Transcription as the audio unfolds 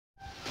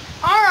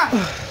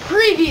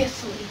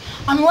Previously,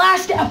 on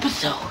last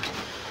episode,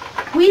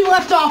 we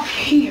left off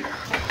here.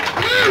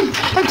 I'm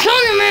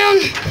telling you,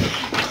 man.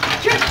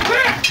 Just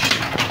back.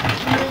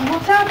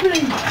 What's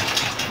happening?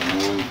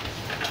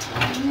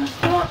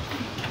 Messed up.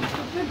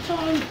 Big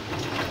time.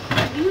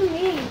 What do you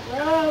mean,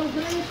 bro?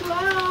 Getting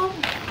loud.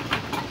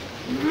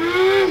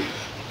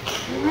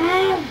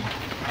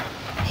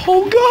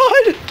 Oh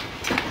God!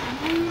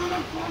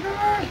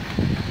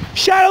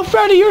 Shadow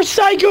Freddy, you're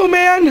psycho,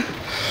 man!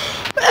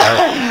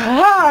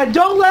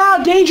 Don't let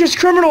out a dangerous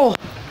criminal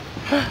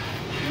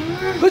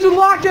who's been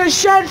locked in a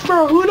shed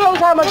for who knows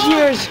how much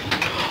years.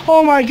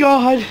 Oh my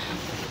God!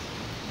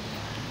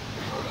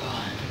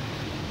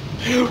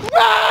 Run!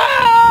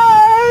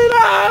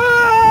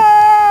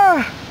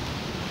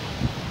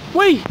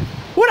 Wait,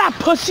 we're not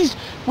pussies.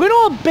 We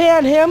don't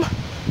ban him.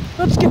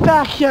 Let's get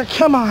back here.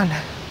 Come on.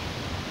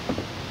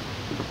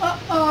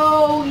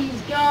 Uh-oh,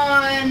 he's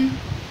gone.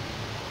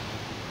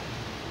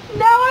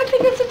 Now I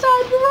think it's the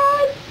time to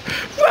run!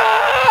 Run!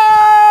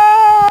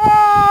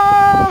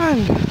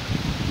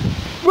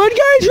 Run,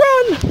 guys,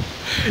 run!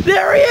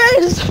 There he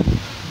is!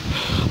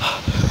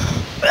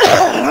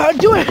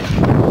 Do it!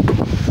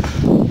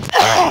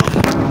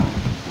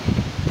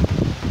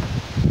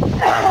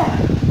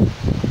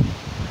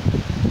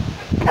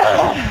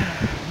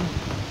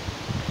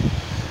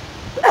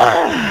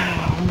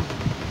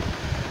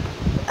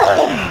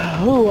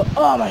 Ooh,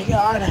 oh my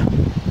God!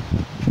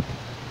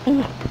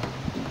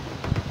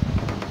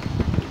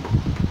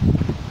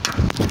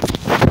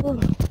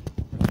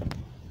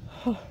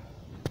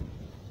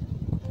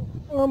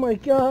 Oh my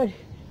God.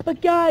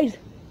 But guys,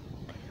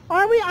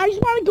 I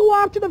just want to go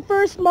after the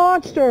first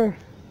monster.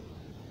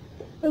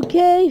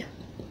 Okay?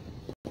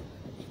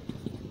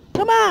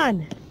 Come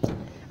on.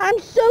 I'm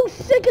so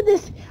sick of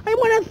this. I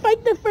want to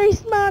fight the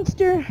first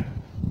monster.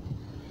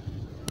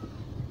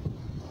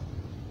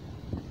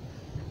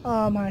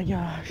 Oh my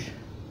gosh.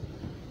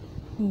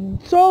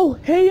 So,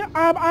 hey,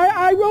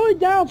 I wrote it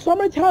down, so I'm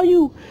going to tell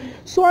you,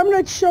 so I'm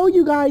going to show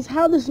you guys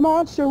how this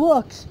monster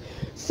looks.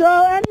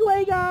 So,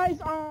 anyway, guys,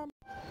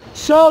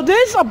 so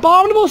this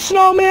abominable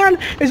snowman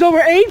is over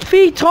 8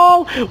 feet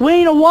tall,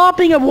 weighing a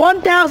whopping of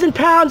 1,000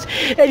 pounds,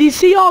 and you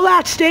see all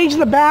that stains in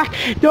the back?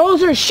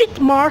 Those are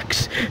shit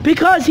marks,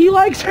 because he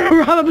likes to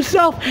rub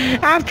himself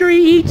after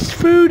he eats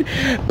food.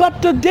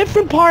 But the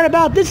different part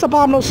about this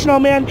abominable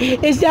snowman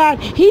is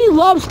that he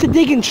loves to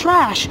dig in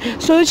trash,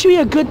 so this should be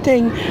a good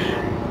thing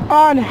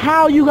on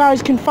how you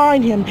guys can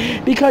find him,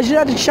 because you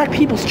have to check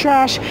people's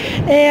trash,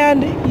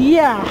 and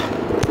yeah.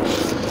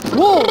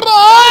 Whoa!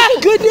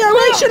 Good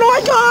narration! Oh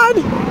my God!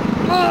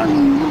 Oh,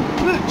 you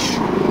bitch!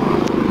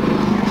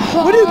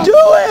 What are you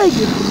doing?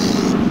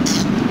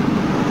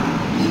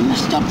 You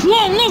messed up.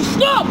 No,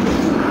 stop!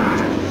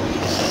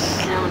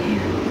 Down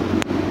here.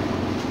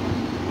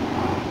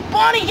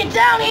 Bonnie, get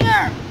down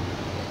here!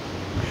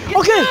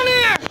 Get down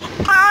here!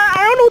 I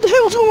don't know what the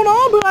hell's going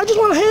on, but I just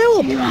want to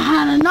help. You know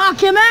how to knock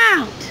him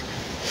out.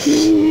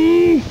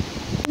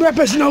 Rip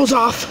his nose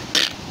off.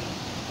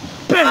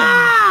 Bam!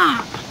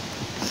 Ah!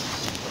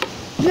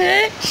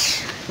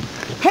 Bitch!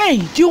 Hey,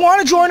 do you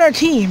want to join our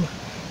team?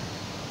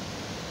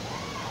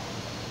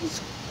 He's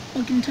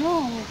fucking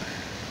tall.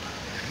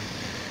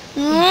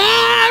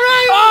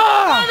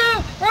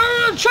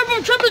 Trip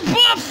him, buff!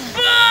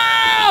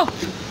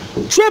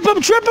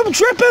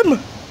 Trip him!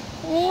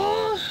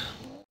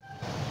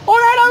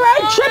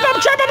 Alright, trip him!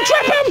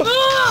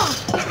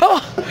 Oh,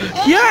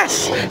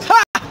 yes!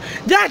 Ha!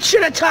 That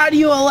should have taught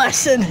you a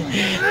lesson.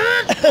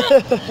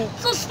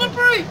 So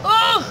slippery!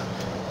 Oh!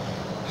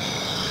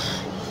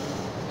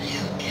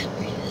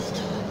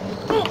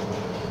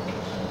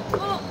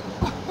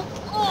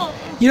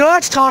 You know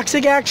that's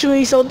toxic,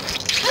 actually. So, yeah,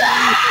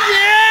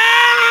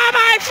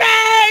 my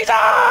face!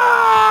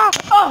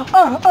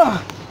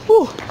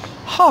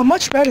 Oh,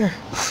 much better.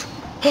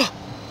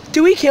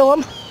 Do we kill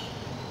him?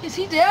 Is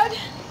he dead?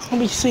 Let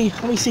me see.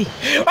 Oh,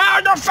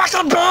 the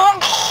fucking ball!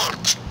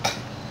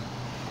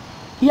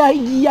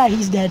 Yeah,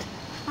 he's dead.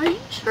 Are you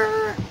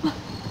sure?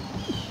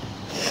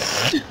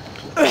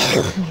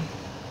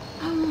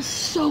 I'm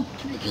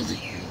soaked because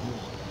of you.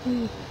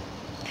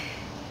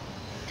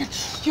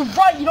 You're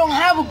right, you don't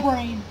have a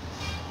brain.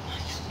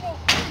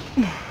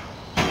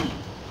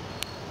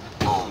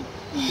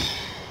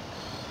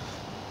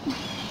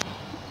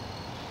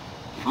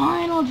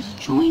 Fine, I'll just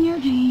join your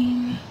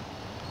team.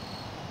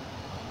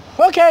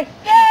 Okay.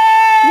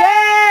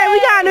 Yay! We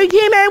got a new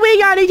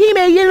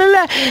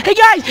teammate. Hey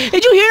guys,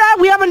 did you hear that?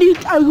 We have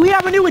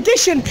a new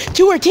addition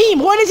to our team.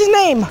 What is his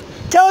name?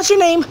 Tell us your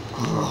name.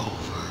 Grover.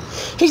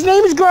 His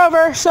name is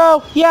Grover.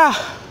 So yeah.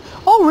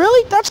 Oh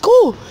really? That's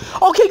cool.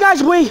 Okay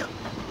guys,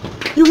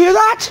 you hear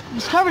that?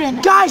 He's covered in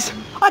it. Guys,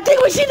 I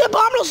think we see the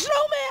abominable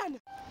snowman.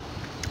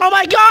 Oh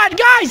my God,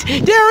 guys,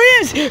 there he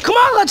is. Come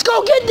on, let's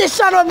go get this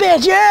son of a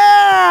bitch.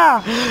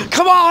 Yeah.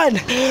 Come on,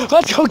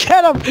 let's go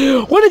get him.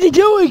 What is he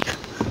doing?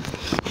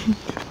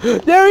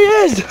 There he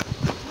is.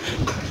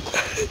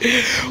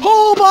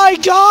 Oh my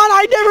God,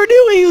 I never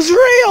knew he was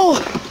real.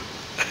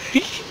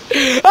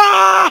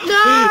 Ah!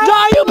 No!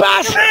 Die, you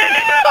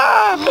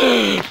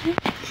bastard!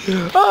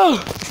 Oh!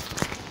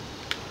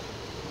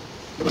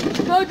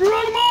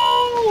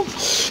 Geronimo!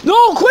 No,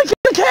 quick, get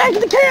the can,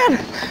 get the can!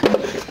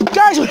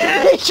 Guys, we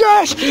need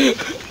trash!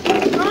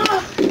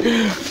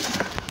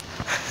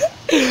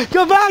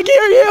 Come back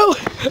here, you!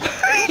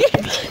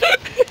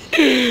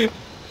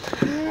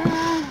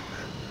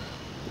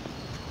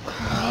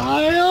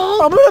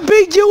 I'm gonna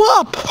beat you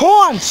up!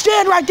 Hold on,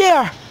 stand right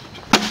there!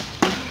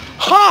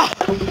 Ha!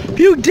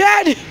 You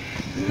dead!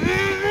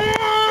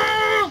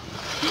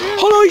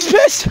 Oh no, he's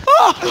pissed!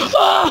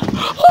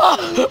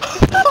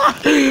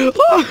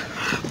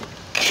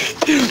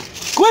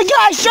 Quick,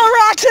 guys, throw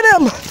rocks at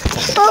him!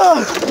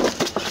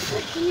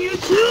 You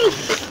too!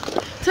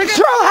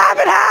 Throw half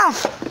and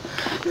half!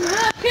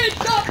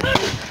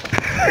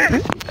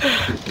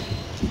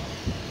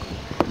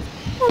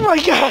 Oh my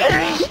god!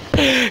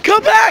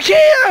 Come back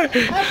here!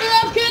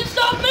 Half can't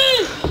stop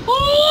me!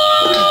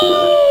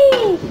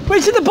 Oh!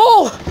 Wait to the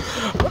bowl!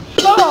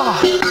 Oh.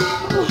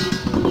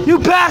 You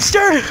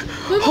bastard!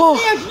 Oh.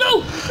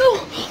 No!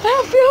 I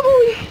have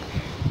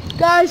family!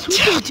 Guys, we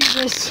can't do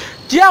this.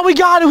 Yeah, we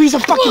got him! He's a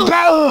fucking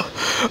bastard!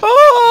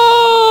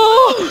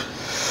 Oh!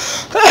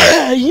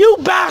 You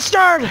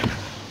bastard!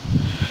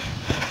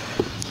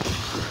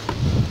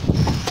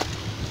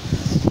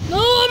 No,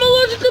 I'm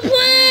allergic to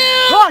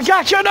plants! Oh, I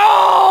got you! No!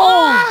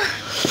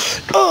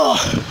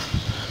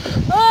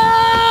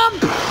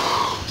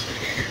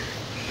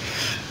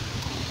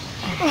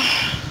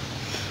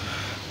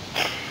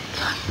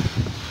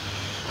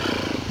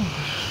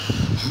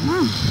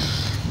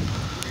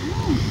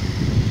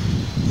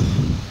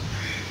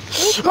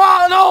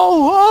 Oh no!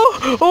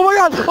 Oh my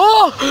god!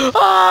 Oh!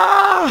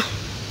 Ah!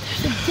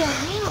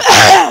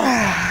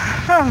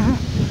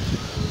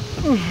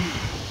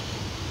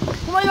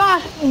 Oh my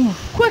god!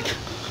 Quick!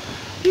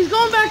 He's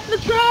going back to the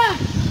track!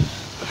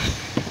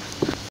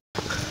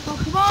 Oh,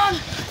 come on!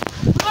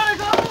 We gotta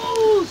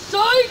go!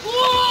 Psych!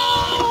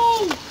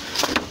 Whoa!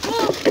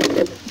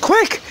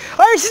 Quick!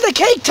 Oh, this is the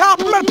cake top!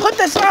 I'm gonna put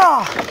this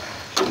on!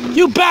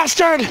 You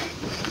bastard!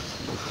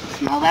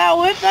 Smell that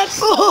whip? That's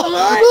so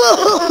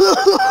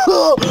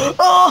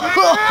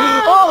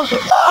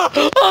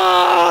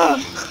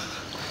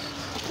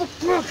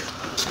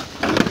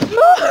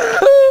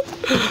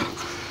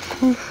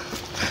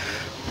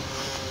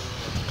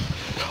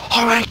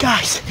Alright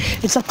guys,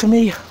 it's up to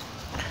me.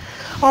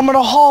 I'm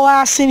gonna haul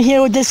ass in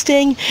here with this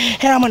thing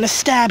and I'm gonna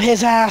stab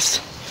his ass.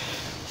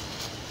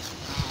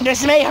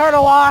 This may hurt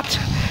a lot,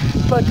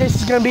 but this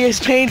is gonna be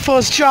his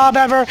painfulest job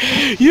ever.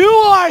 You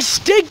are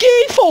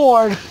Stinky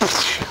Ford!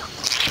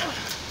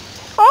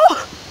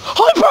 Oh!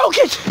 I broke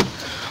it!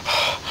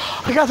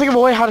 I gotta think of a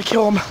way how to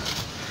kill him.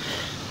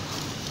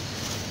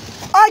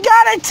 I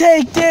gotta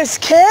take this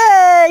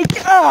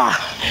cake! Ow!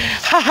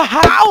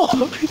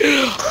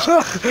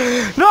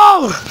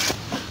 No!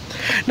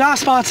 Not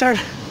sponsored.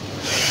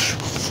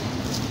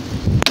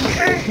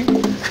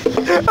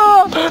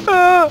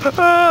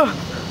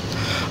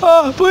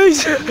 Oh,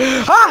 please!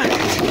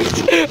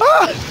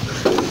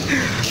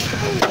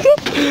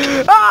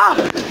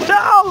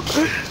 No!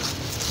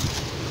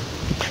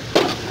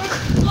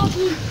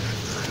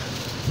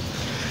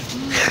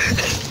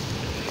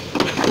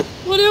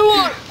 What do you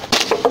want?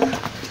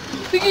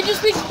 We can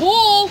just be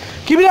cool.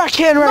 Give me that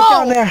can right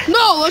down there.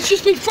 No, let's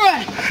just be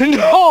friends.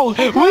 No,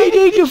 we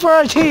need you for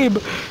our team.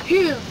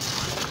 Here.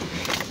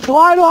 Well,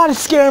 I know how to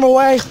scare him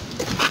away.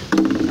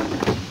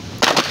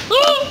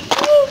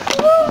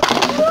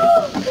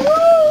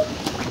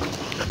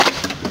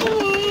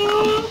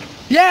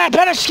 Yeah, I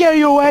better scare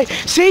you away.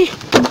 See?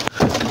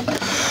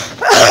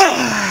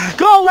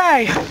 Go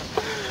away.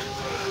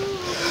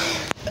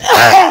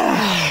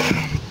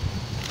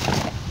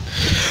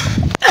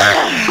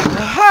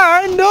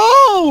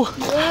 No!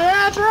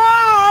 That's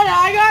right,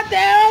 I got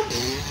them.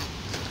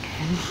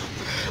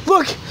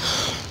 Look.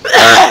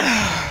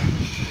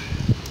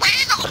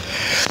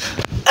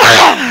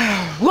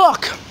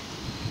 Look.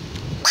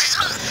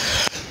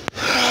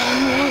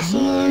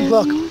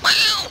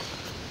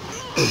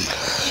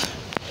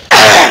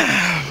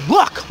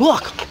 Look.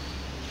 Look.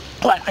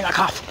 What? I got a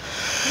cough.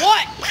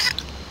 What?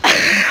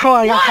 Oh,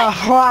 I got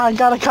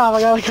a cough. Oh,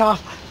 I got a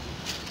cough.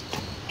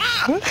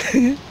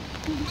 Okay.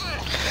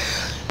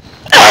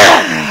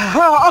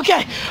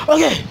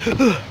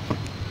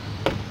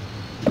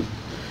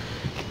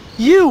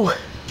 You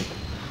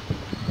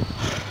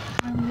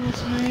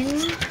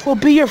will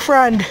be your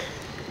friend.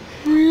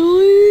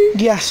 Really?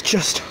 Yes,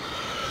 just.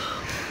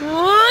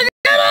 Oh,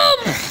 get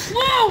him!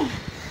 Whoa!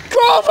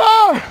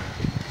 Grover!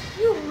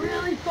 You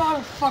really thought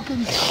a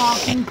fucking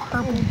talking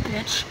purple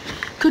bitch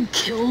could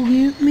kill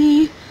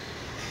me?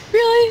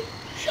 Really?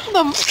 Shut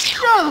the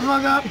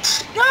fuck up.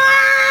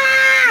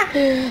 Ah!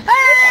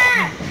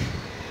 Ah!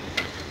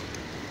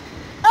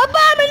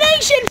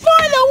 Abomination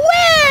for the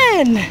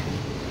win!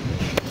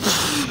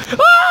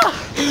 Ah!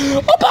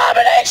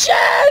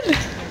 Abomination!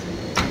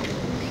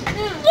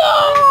 No!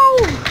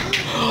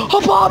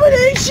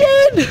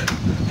 Abomination!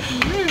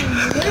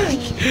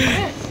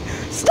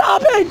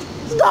 Stop it!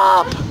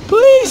 Stop!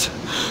 Please!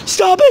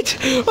 Stop it!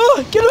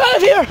 Oh, get him out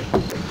of here!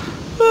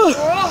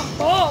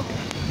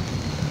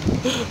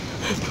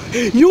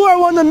 You are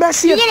one of the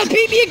messiest. You're gonna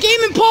beat me a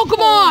game in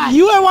Pokemon.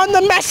 You are one of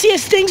the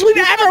messiest things we've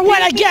ever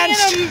went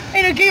against.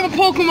 In a game of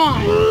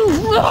Pokemon.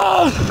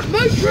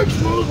 My tricks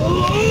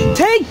move.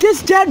 Take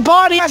this dead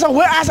body as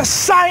a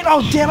sign.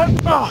 Oh damn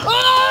it! I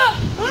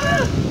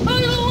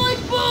don't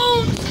like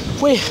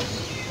bones. Wait,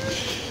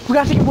 we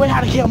gotta think of a way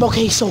how to kill him.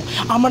 Okay, so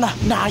I'm gonna.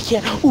 Nah, I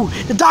can't. Ooh,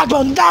 the dog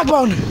bone. The dog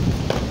bone.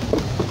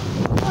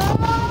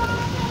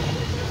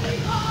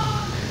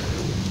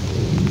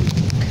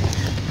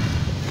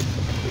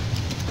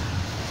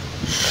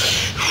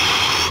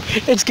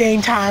 It's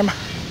game time.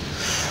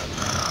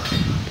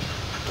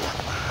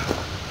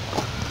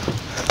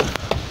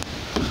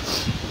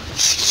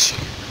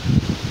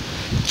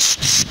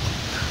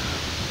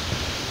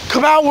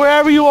 Come out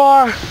wherever you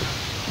are.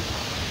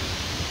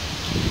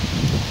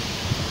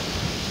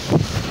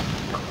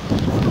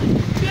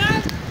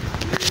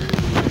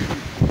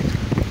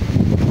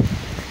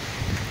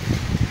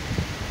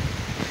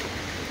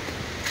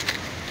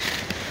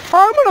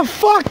 I'm gonna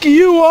fuck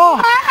you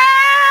up.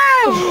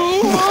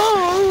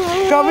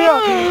 Come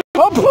here.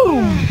 Oh,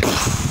 boom.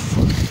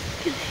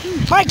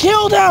 I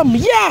killed him.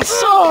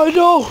 Yes. Oh,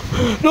 no.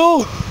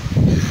 No.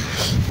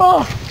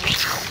 Oh.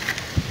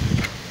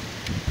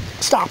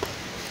 Stop.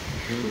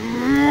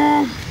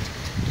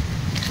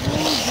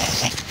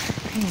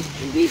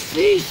 Be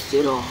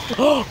feasted on.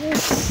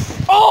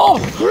 Oh.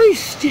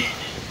 Feasted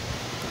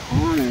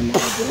on in the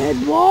dead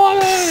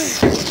water.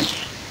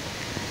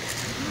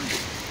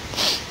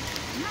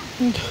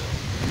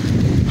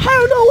 I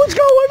don't know what's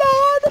going on.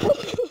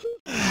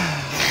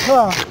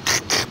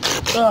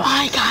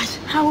 Alright guys,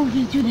 how are we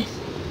gonna do this?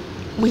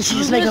 We should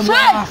just make him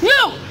run. You!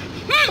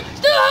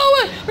 Stay the hell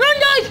away! Run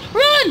guys!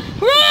 Run!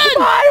 Run!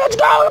 Come on, let's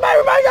go! Come on,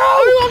 everybody go!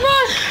 Everyone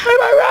run!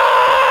 Everybody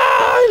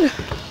run!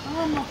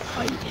 I'm gonna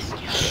fight this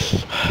guy.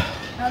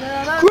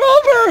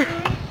 Grover!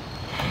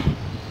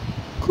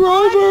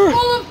 Grover! I'm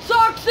full of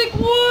toxic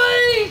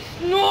waste!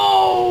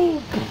 No!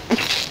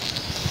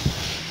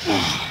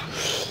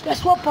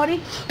 Guess what,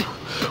 buddy?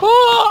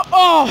 Oh!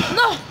 Oh!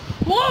 No!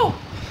 Whoa!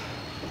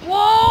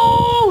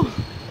 Whoa!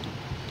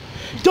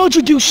 Don't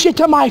you do shit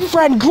to my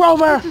friend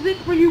Grover! This is it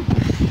for you.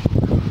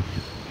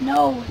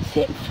 No, it's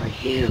it for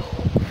you.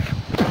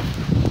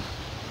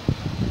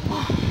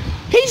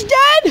 He's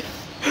dead!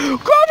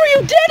 Grover,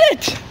 you did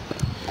it!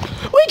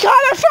 We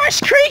caught our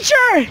first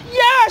creature!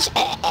 Yes!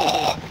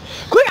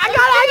 Quick, I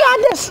got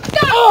this!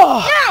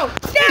 Stop! No!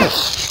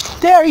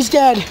 There, he's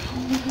dead.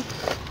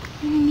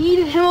 You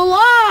needed him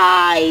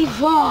alive!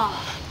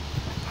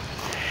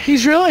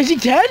 Is he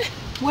dead?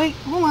 Wait,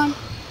 hold on.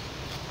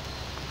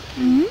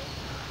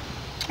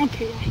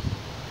 Okay.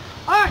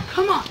 Alright,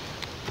 come on.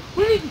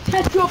 We need to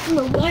test you up in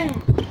the land.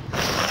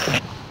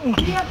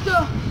 We have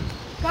to,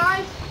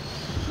 guys,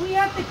 we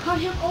have to cut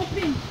him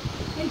open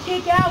and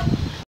take out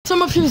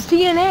some of his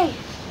DNA.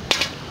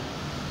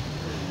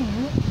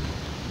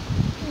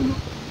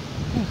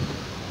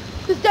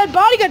 This dead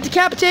body got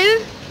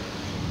decapitated.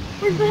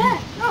 Where's the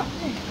head? Oh,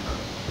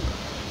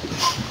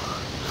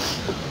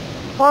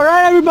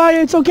 Alright, everybody,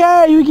 it's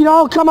okay. You can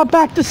all come up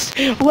back to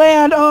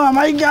land. Oh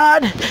my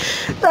god.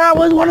 That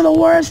was one of the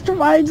worst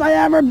fights I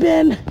ever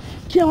been.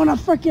 Killing a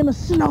freaking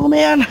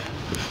snowman.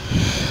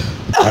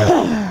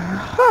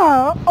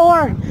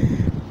 Or,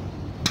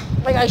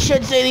 like I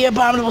should say, the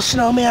abominable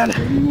snowman.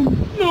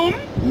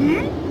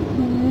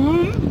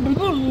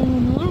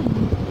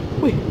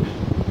 Wait.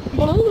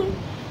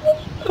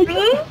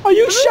 Are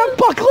you Chef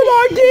Buckland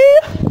RD?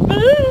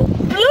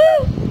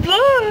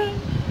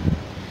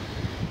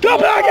 Come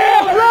back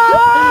here!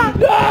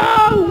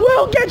 No!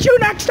 We'll get you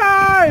next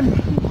time!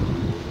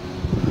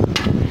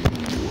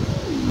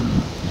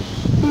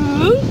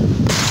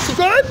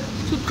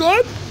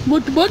 Subscribe,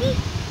 click the button.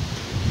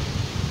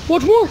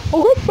 Watch more.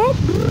 Okay, stop.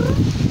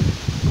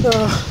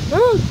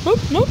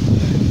 No.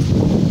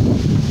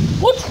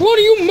 Which one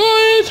of you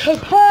guys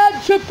have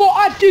had triple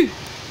ID?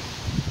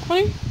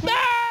 Honey?